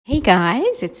Hey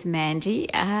guys, it's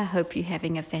Mandy. I hope you're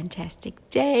having a fantastic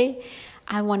day.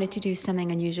 I wanted to do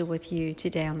something unusual with you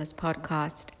today on this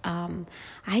podcast.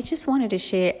 I just wanted to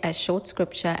share a short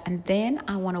scripture and then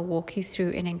I want to walk you through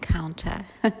an encounter.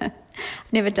 I've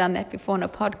never done that before on a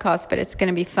podcast, but it's going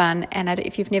to be fun. And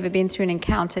if you've never been through an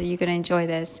encounter, you're going to enjoy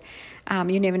this.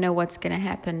 You never know what's going to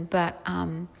happen. But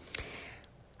I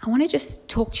want to just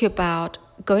talk to you about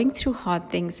going through hard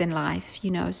things in life.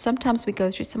 You know, sometimes we go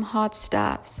through some hard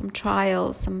stuff, some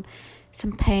trials,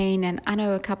 some pain. And I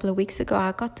know a couple of weeks ago,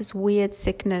 I got this weird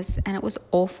sickness and it was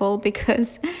awful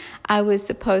because I was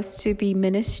supposed to be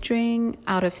ministering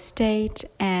out of state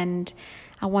and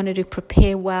I wanted to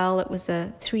prepare well. It was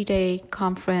a 3-day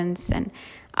conference and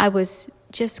I was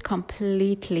just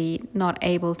completely not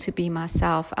able to be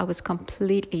myself. I was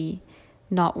completely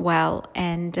not well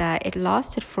and it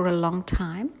lasted for a long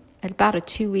time. About a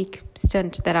 2-week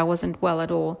stint that I wasn't well at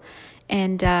all.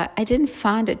 And I didn't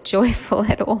find it joyful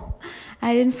at all.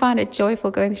 I didn't find it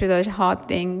joyful going through those hard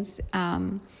things.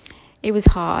 It was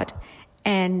hard.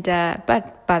 And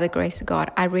but by the grace of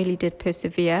God, I really did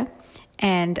persevere.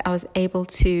 And I was able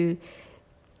to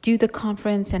do the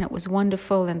conference and it was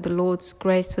wonderful and the Lord's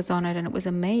grace was on it and it was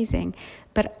amazing.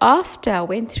 But after I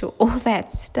went through all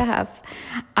that stuff,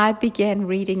 I began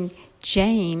reading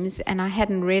James, and I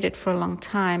hadn't read it for a long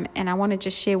time, and I want to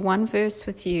just share one verse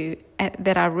with you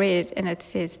that I read, and it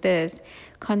says this: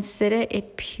 consider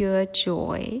it pure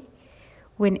joy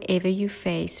whenever you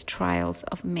face trials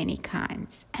of many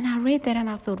kinds. And I read that and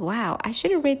I thought, wow, I should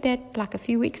have read that like a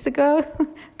few weeks ago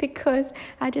because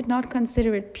I did not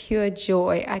consider it pure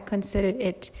joy. I considered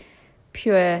it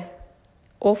pure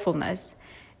awfulness.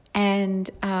 And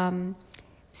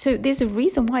so there's a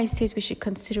reason why he says we should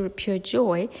consider it pure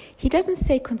joy. He doesn't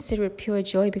say consider it pure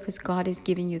joy because God is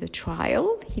giving you the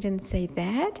trial. He didn't say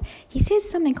that. He says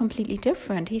something completely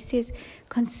different. He says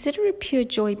consider it pure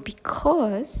joy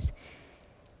because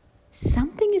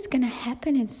something is going to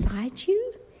happen inside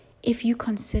you if you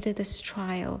consider this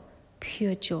trial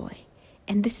pure joy.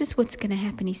 And this is what's going to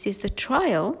happen. He says the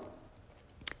trial,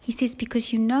 he says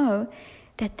because you know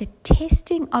that the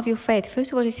testing of your faith,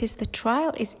 first of all, he says the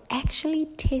trial is actually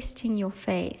testing your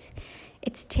faith.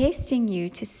 It's testing you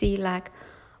to see, like,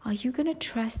 are you going to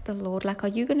trust the Lord? Like, are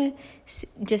you going to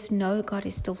just know God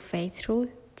is still faithful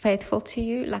to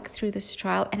you, like through this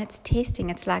trial? And it's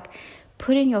testing. It's like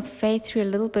putting your faith through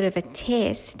a little bit of a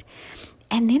test.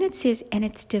 And then it says, and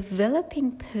it's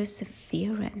developing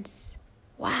perseverance.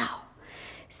 Wow.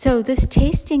 So this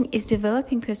testing is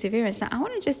developing perseverance. Now, I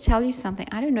want to just tell you something.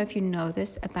 I don't know if you know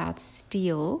this about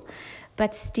steel,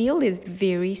 but steel is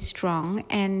very strong.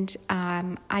 And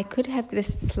I could have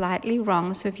this slightly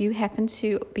wrong. So if you happen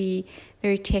to be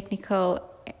very technical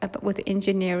with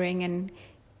engineering and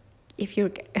if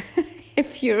you're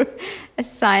if you're a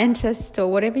scientist or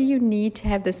whatever you need to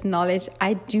have this knowledge,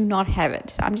 I do not have it.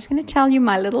 So I'm just going to tell you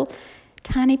my little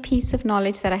tiny piece of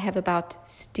knowledge that I have about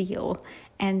steel.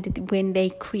 And when they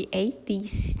create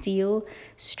these steel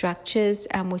structures,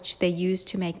 which they use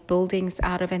to make buildings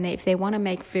out of, and if they want to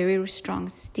make very strong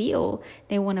steel,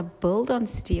 they want to build on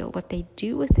steel. What they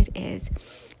do with it is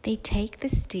they take the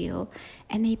steel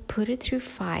and they put it through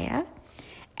fire.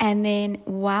 And then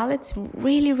while it's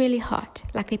really, really hot,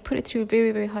 like they put it through a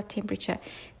very, very hot temperature,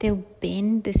 they'll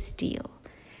bend the steel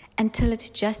until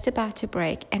it's just about to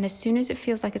break. And as soon as it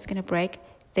feels like it's going to break,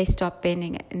 they stop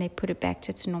bending it and they put it back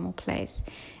to its normal place.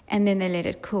 And then they let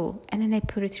it cool. And then they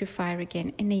put it through fire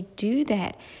again. And they do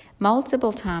that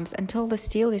multiple times until the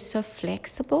steel is so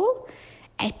flexible,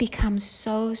 it becomes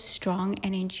so strong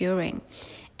and enduring.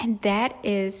 And that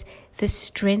is the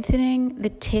strengthening, the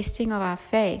testing of our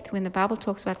faith. When the Bible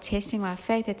talks about testing our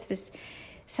faith, it's this,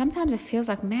 sometimes it feels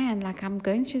like, man, like I'm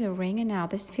going through the ringer now.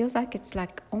 This feels like it's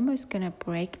like almost going to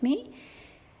break me.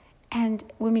 And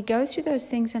when we go through those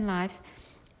things in life,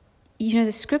 you know,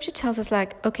 the scripture tells us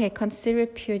like, okay, consider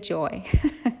it pure joy.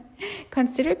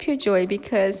 Consider it pure joy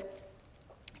because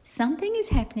something is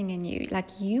happening in you. Like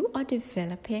you are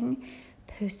developing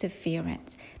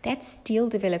perseverance. That steel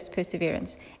develops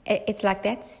perseverance. It's like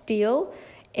that steel,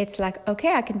 it's like,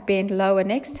 okay, I can bend lower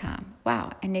next time.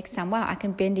 Wow. And next time, wow, I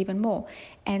can bend even more.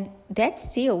 And that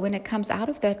steel, when it comes out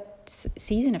of that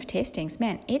season of testings,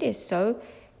 man, it is so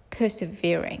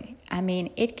persevering. I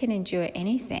mean, it can endure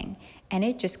anything and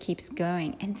it just keeps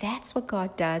going. And that's what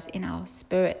God does in our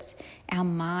spirits, our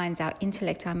minds, our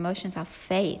intellect, our emotions, our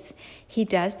faith. He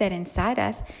does that inside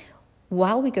us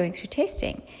while we're going through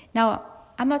testing. Now,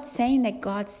 I'm not saying that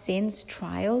God sends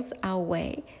trials our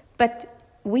way, but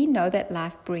we know that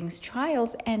life brings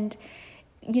trials. And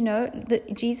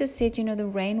Jesus said, the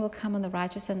rain will come on the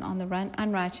righteous and on the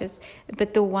unrighteous,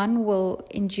 but the one will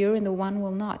endure and the one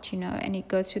will not, and he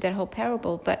goes through that whole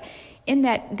parable. But in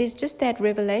that, there's just that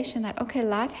revelation that, okay,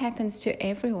 life happens to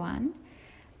everyone.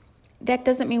 That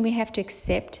doesn't mean we have to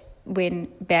accept when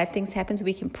bad things happen.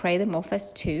 We can pray them off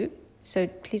as too. So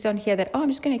please don't hear that, I'm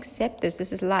just going to accept this.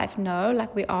 This is life. No,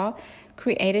 like we are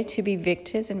created to be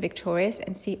victors and victorious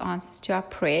and see answers to our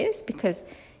prayers, because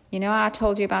I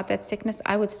told you about that sickness.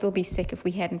 I would still be sick if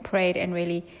we hadn't prayed and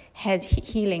really had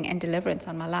healing and deliverance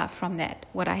on my life from that,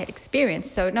 what I had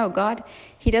experienced. So no, God,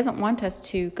 he doesn't want us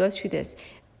to go through this.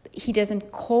 He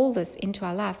doesn't call this into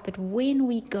our life. But when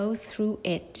we go through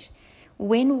it,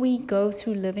 when we go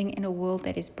through living in a world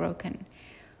that is broken,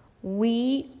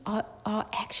 we are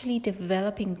actually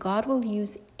developing. God will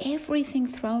use everything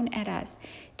thrown at us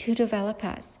to develop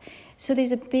us. So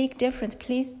there's a big difference.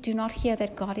 Please do not hear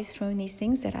that God is throwing these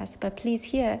things at us, but please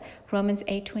hear Romans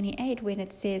 8:28 when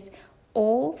it says,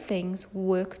 all things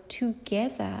work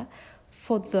together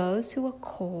for those who are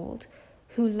called,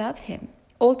 who love him.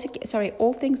 All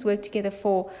things work together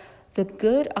for the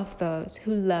good of those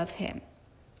who love him,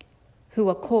 who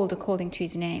are called according to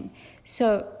his name.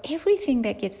 So everything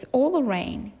that gets, all the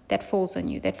rain that falls on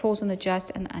you, that falls on the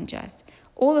just and the unjust,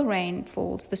 all the rain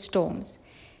falls, the storms,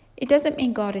 it doesn't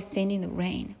mean God is sending the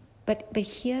rain. But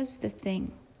here's the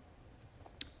thing.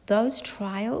 Those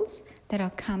trials that are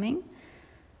coming,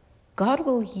 God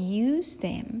will use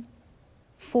them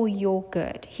for your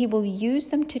good. He will use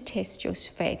them to test your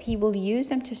faith. He will use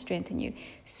them to strengthen you.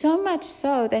 So much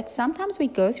so that sometimes we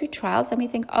go through trials and we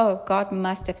think, oh, God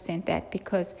must have sent that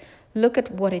because look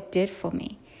at what it did for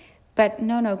me. But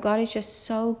no, God is just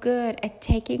so good at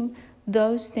taking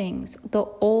those things,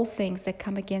 all things that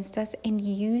come against us, and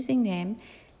using them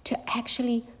to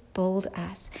actually build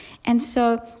us. And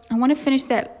so I want to finish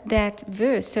that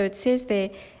verse. So it says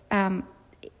there,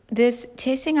 this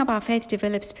testing of our faith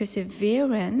develops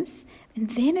perseverance. And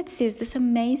then it says this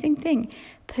amazing thing.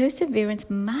 Perseverance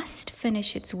must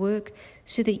finish its work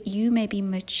so that you may be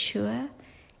mature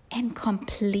and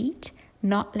complete,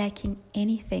 not lacking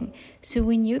anything. So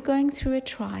when you're going through a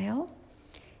trial,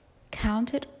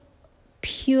 count it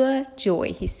pure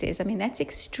joy, he says. I mean, that's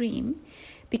extreme,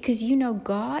 because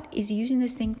God is using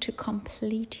this thing to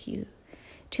complete you,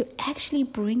 to actually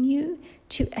bring you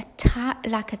to a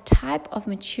type of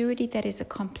maturity that is a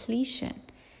completion.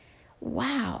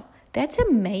 Wow, that's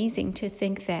amazing to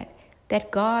think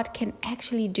that God can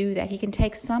actually do that. He can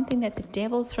take something that the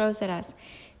devil throws at us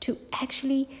to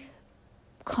actually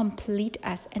complete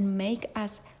us and make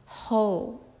us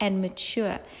whole and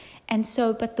mature. And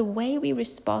so, but the way we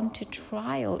respond to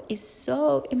trial is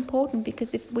so important,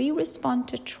 because if we respond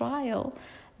to trial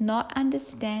not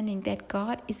understanding that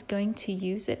God is going to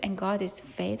use it and God is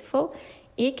faithful,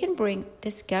 it can bring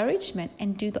discouragement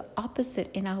and do the opposite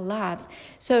in our lives.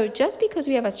 So just because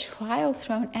we have a trial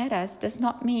thrown at us does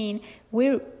not mean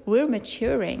we're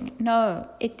maturing. No,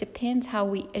 it depends how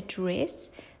we address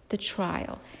the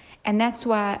trial. And that's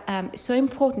why it's so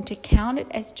important to count it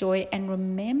as joy and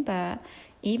remember,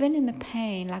 even in the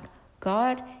pain, like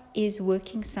God is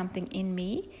working something in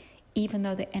me, even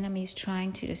though the enemy is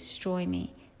trying to destroy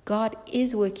me. God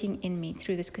is working in me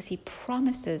through this because he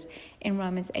promises in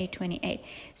Romans 8:28.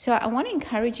 So I want to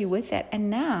encourage you with that.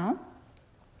 And now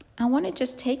I want to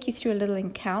just take you through a little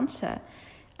encounter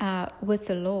with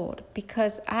the Lord,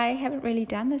 because I haven't really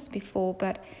done this before,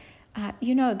 but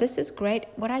this is great.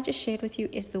 What I just shared with you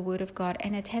is the word of God,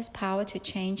 and it has power to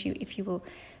change you if you will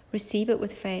receive it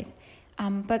with faith.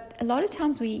 But a lot of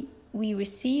times we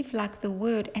receive like the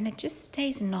word and it just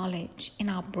stays knowledge in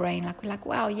our brain. Like we're like,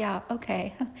 wow, yeah,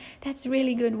 okay, that's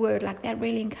really good word. Like that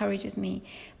really encourages me.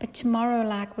 But tomorrow,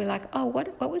 like we're like, oh,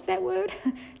 what was that word?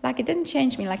 Like it didn't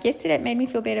change me. Like yesterday it made me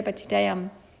feel better, but today I'm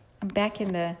back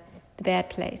in the bad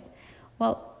place.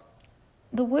 Well,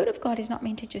 the word of God is not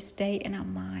meant to just stay in our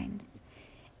minds.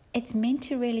 It's meant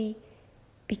to really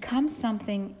become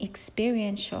something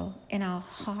experiential in our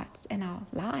hearts and our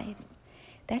lives.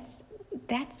 That's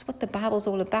what the Bible's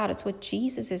all about. It's what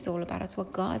Jesus is all about. It's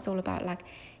what God's all about. Like,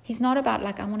 he's not about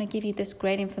like, I want to give you this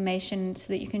great information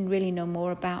so that you can really know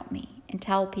more about me and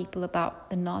tell people about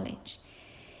the knowledge.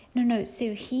 No.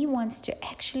 So he wants to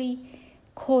actually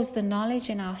cause the knowledge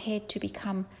in our head to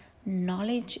become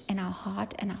knowledge in our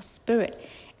heart and our spirit.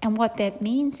 And what that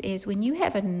means is when you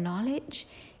have a knowledge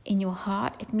in your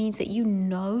heart, it means that you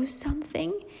know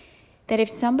something that if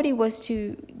somebody was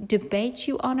to debate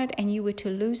you on it and you were to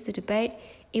lose the debate,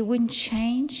 it wouldn't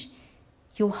change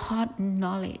your heart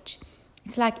knowledge.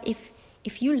 It's like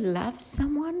if you love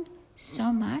someone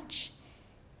so much,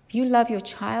 you love your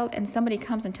child, and somebody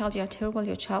comes and tells you how terrible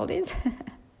your child is,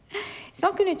 It's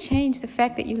not going to change the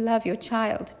fact that you love your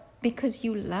child, because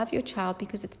you love your child,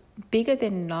 because it's bigger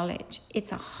than knowledge.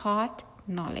 It's a heart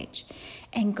knowledge.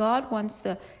 And God wants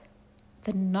the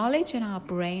knowledge in our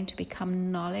brain to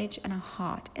become knowledge in our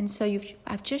heart. And so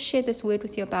I've just shared this word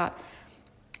with you about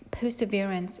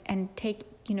perseverance and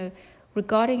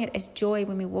regarding it as joy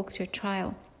when we walk through a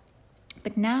trial.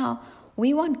 But now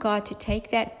we want God to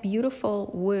take that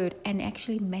beautiful word and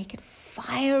actually make it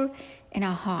fire in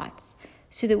our hearts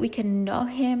so that we can know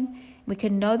Him. We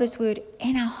can know this word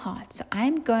in our hearts. So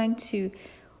I'm going to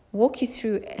walk you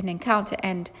through an encounter,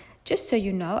 and just so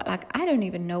you know, I don't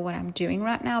even know what I'm doing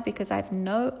right now because I have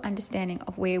no understanding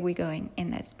of where we're going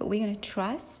in this. But we're going to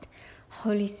trust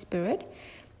Holy Spirit.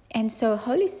 And so,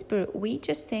 Holy Spirit, we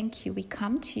just thank you. We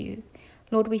come to you.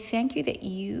 Lord, we thank you that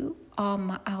you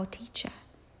are our teacher.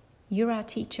 You're our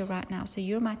teacher right now. So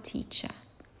you're my teacher.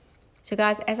 So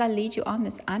guys, as I lead you on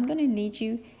this, I'm going to lead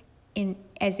you in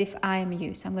as if I am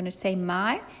you. So I'm going to say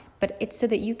but it's so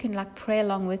that you can pray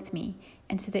along with me.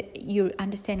 And so that you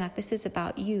understand this is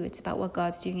about you. It's about what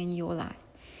God's doing in your life.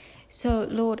 So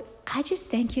Lord, I just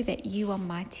thank you that you are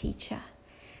my teacher.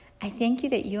 I thank you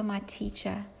that you're my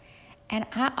teacher. And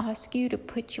I ask you to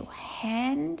put your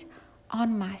hand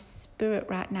on my spirit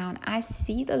right now. And I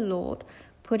see the Lord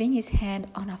putting His hand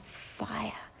on a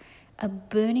fire, a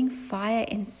burning fire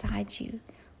inside you.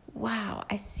 Wow,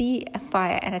 I see a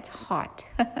fire and it's hot.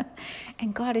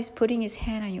 And God is putting His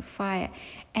hand on your fire.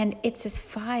 And it's His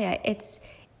fire. It's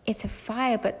a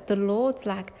fire, but the Lord's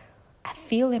I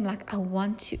feel Him I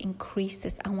want to increase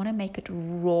this. I want to make it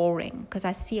roaring because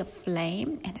I see a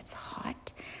flame and it's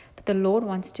hot. But the Lord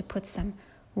wants to put some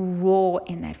roar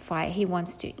in that fire. He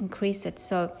wants to increase it.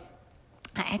 So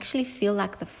I actually feel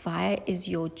the fire is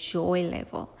your joy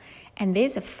level. And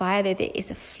there's a fire there. There is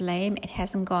a flame. It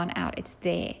hasn't gone out. It's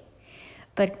there.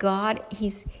 But God,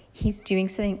 He's doing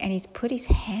something, and He's put His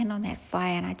hand on that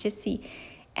fire. And I just see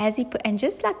as He put, and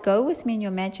just go with me in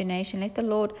your imagination. Let the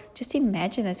Lord just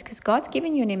imagine this, because God's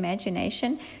given you an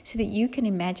imagination so that you can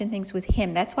imagine things with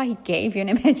Him. That's why He gave you an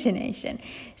imagination.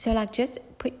 So just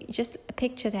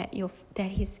picture that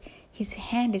His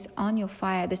hand is on your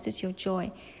fire. This is your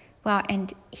joy. Wow,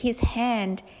 and His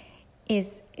hand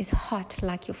is hot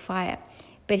like your fire.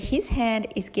 But His hand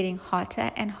is getting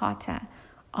hotter and hotter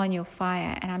on your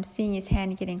fire. And I'm seeing His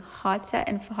hand getting hotter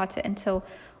and hotter until,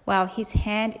 wow, His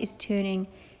hand is turning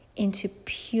into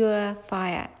pure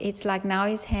fire. It's now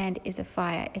His hand is a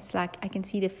fire. It's I can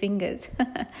see the fingers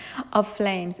of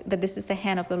flames. But this is the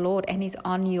hand of the Lord, and He's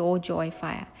on your joy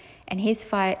fire. And His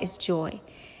fire is joy.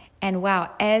 And wow,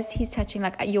 as He's touching,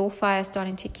 your fire is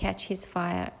starting to catch His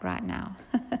fire right now.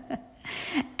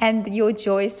 And your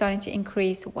joy is starting to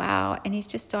increase. Wow. And He's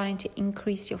just starting to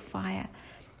increase your fire.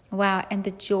 Wow. And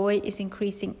the joy is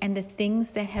increasing. And the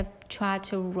things that have tried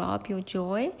to rob your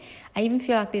joy, I even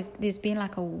feel there's been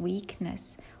a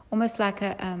weakness, almost like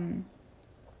a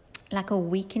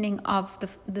weakening of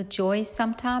the joy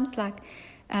sometimes.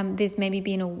 There's maybe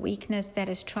been a weakness that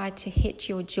has tried to hit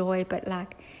your joy, but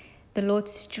the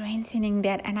Lord's strengthening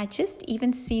that. And I just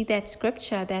even see that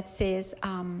scripture that says,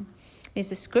 there's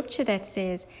a scripture that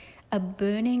says, a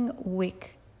burning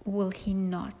wick will He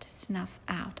not snuff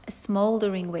out. A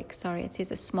smoldering wick, it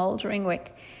says a smoldering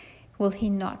wick will He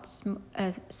not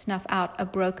snuff out. A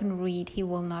broken reed He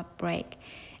will not break.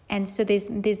 And so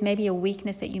there's maybe a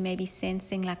weakness that you may be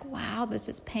sensing, wow, this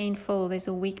is painful. There's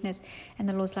a weakness. And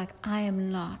the Lord's I am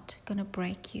not going to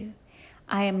break you.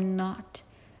 I am not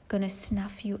going to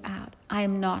snuff you out. I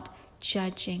am not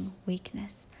judging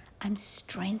weakness. I'm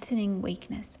strengthening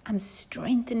weakness. I'm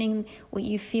strengthening what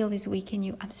you feel is weak in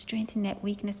you. I'm strengthening that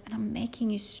weakness, and I'm making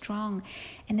you strong.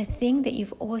 And the thing that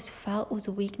you've always felt was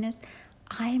a weakness,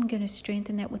 I am going to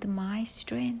strengthen that with my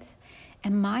strength.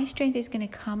 And my strength is going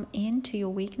to come into your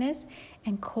weakness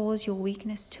and cause your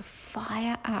weakness to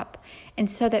fire up. And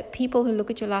so that people who look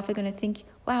at your life are going to think,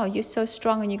 wow, you're so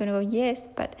strong. And you're going to go, yes,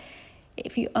 but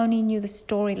if you only knew the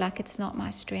story, it's not my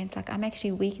strength. I'm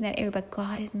actually weak in that area, but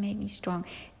God has made me strong.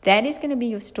 That is going to be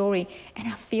your story. And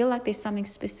I feel there's something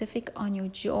specific on your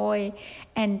joy.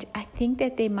 And I think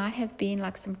that there might have been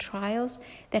some trials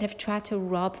that have tried to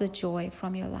rob the joy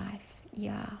from your life.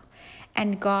 Yeah.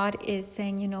 And God is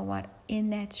saying, you know what? In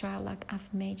that trial,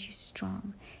 I've made you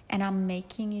strong. And I'm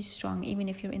making you strong. Even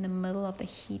if you're in the middle of the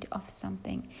heat of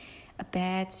something, a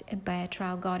bad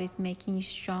trial, God is making you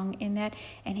strong in that,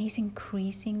 and He's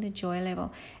increasing the joy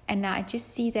level. And now I just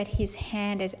see that His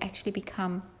hand has actually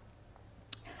become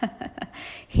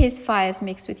His fire is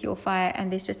mixed with your fire,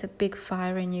 and there's just a big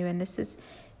fire in you. And this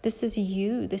is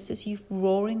you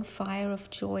roaring fire of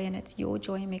joy, and it's your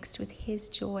joy mixed with His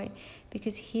joy,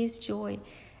 because His joy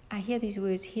I hear these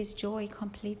words, his joy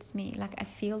completes me. Like I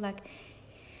feel like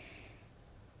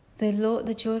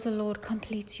the joy of the Lord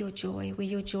completes your joy. Where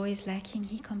your joy is lacking,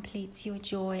 he completes your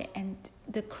joy. And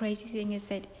the crazy thing is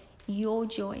that your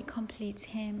joy completes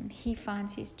him. He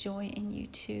finds his joy in you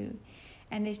too.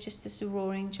 And there's just this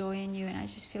roaring joy in you. And I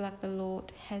just feel like the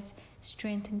Lord has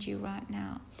strengthened you right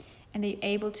now. And that you're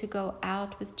able to go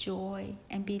out with joy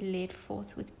and be led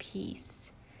forth with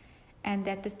peace. And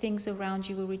that the things around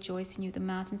you will rejoice in you. The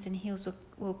mountains and hills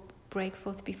will break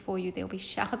forth before you. There will be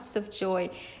shouts of joy,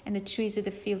 and the trees of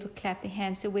the field will clap their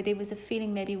hands. So where there was a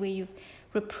feeling maybe where you've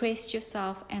repressed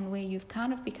yourself and where you've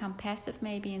kind of become passive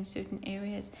maybe in certain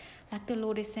areas, like the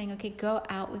Lord is saying, okay, go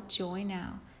out with joy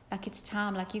now. Like it's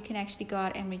time, like you can actually go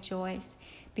out and rejoice,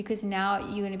 because now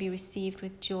you're going to be received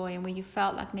with joy. And where you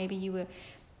felt like maybe you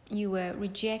were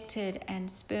rejected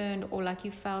and spurned, or like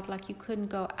you felt like you couldn't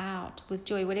go out with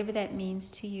joy, whatever that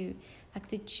means to you, like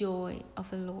the joy of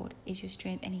the Lord is your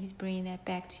strength, and he's bringing that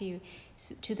back to you,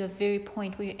 to the very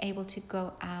point where you're able to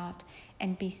go out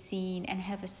and be seen and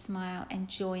have a smile and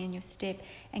joy in your step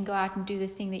and go out and do the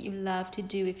thing that you love to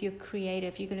do. If you're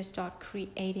creative, you're going to start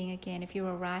creating again. If you're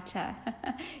a writer,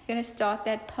 you're going to start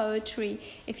that poetry.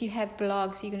 If you have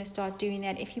blogs, you're going to start doing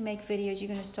that. If you make videos, you're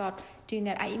going to start doing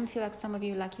that. I even feel like some of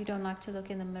you, like you don't like to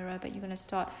look in the mirror, but you're going to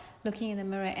start looking in the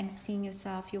mirror and seeing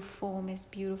yourself. Your form is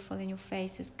beautiful and your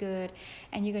face is good.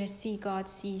 And you're going to see God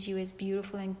sees you as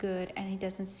beautiful and good, and he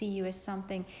doesn't see you as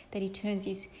something that he turns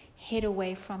his head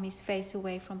away from, his face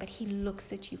away from, but he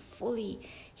looks at you fully.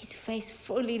 His face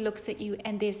fully looks at you,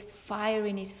 and there's fire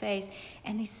in his face,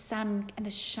 and the sun and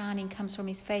the shining comes from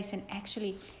his face, and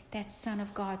actually that Son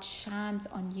of God shines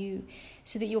on you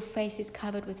so that your face is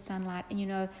covered with sunlight. And you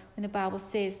know, when the Bible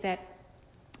says that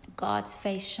God's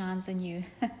face shines on you,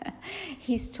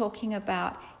 he's talking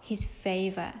about his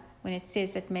favor. When it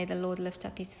says that may the Lord lift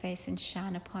up his face and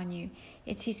shine upon you,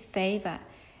 it's his favor.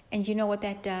 And you know what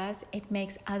that does? It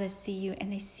makes others see you,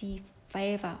 and they see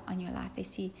favor on your life. They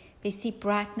see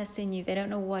brightness in you. They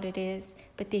don't know what it is,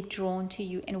 but they're drawn to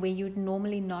you. And where you'd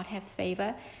normally not have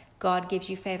favor, God gives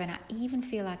you favor. And I even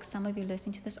feel like some of you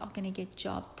listening to this are going to get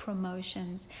job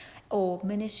promotions or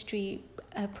ministry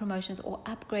promotions or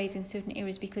upgrades in certain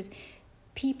areas, because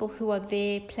people who are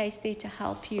there, placed there to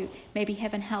help you, maybe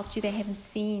haven't helped you. They haven't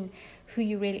seen who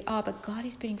you really are, but God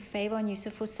is putting favor on you. So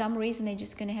for some reason, they're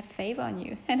just going to have favor on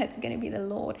you, and it's going to be the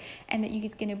Lord, and that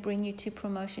He's going to bring you to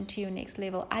promotion, to your next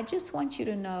level. I just want you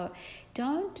to know,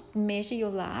 don't measure your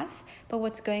life by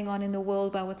what's going on in the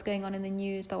world, by what's going on in the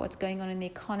news, by what's going on in the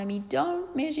economy.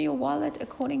 Don't measure your wallet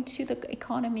according to the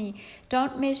economy.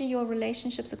 Don't measure your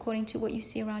relationships according to what you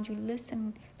see around you.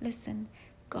 Listen.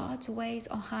 God's ways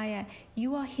are higher.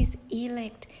 You are His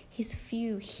elect, His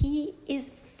few. He is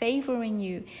favoring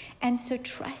you. And so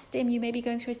trust Him. You may be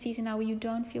going through a season now where you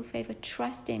don't feel favor.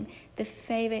 Trust Him. The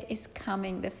favor is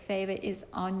coming. The favor is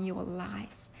on your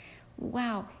life.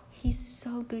 Wow, He's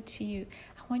so good to you.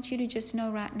 I want you to just know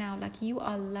right now, like, you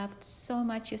are loved so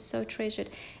much. You're so treasured.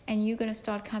 And you're going to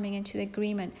start coming into the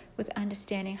agreement with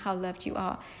understanding how loved you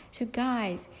are. So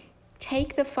guys,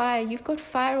 take the fire. You've got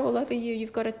fire all over you.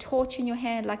 You've got a torch in your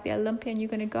hand like the Olympian.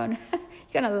 You're going to go and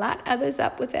you're going to light others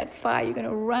up with that fire. You're going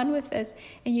to run with this,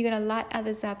 and you're going to light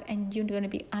others up, and you're going to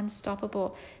be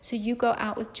unstoppable. So you go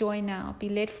out with joy now. Be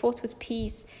led forth with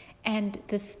peace, and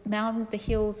the mountains, the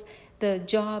hills, the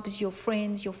jobs, your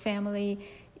friends, your family,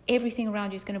 everything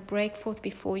around you is going to break forth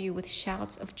before you with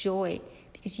shouts of joy,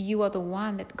 because you are the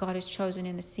one that God has chosen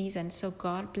in the season. So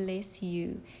God bless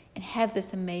you, and have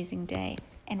this amazing day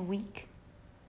and week.